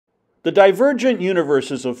The divergent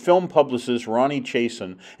universes of film publicist Ronni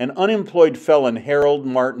Chasen and unemployed felon Harold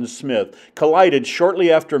Martin Smith collided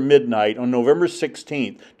shortly after midnight on November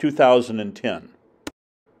 16, 2010.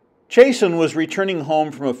 Chasen was returning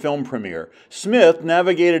home from a film premiere. Smith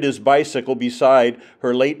navigated his bicycle beside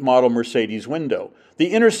her late-model Mercedes window.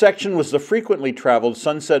 The intersection was the frequently traveled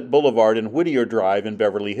Sunset Boulevard and Whittier Drive in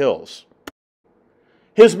Beverly Hills.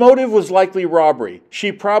 His motive was likely robbery.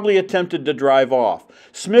 She probably attempted to drive off.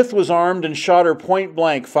 Smith was armed and shot her point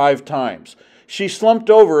blank 5 times. She slumped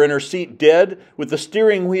over in her seat dead with the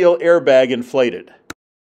steering wheel airbag inflated.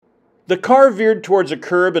 The car veered towards a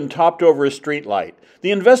curb and topped over a streetlight.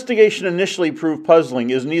 The investigation initially proved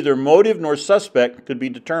puzzling as neither motive nor suspect could be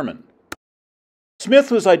determined.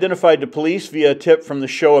 Smith was identified to police via a tip from the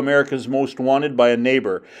show America's Most Wanted by a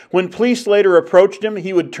neighbor. When police later approached him,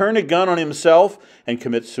 he would turn a gun on himself and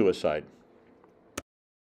commit suicide.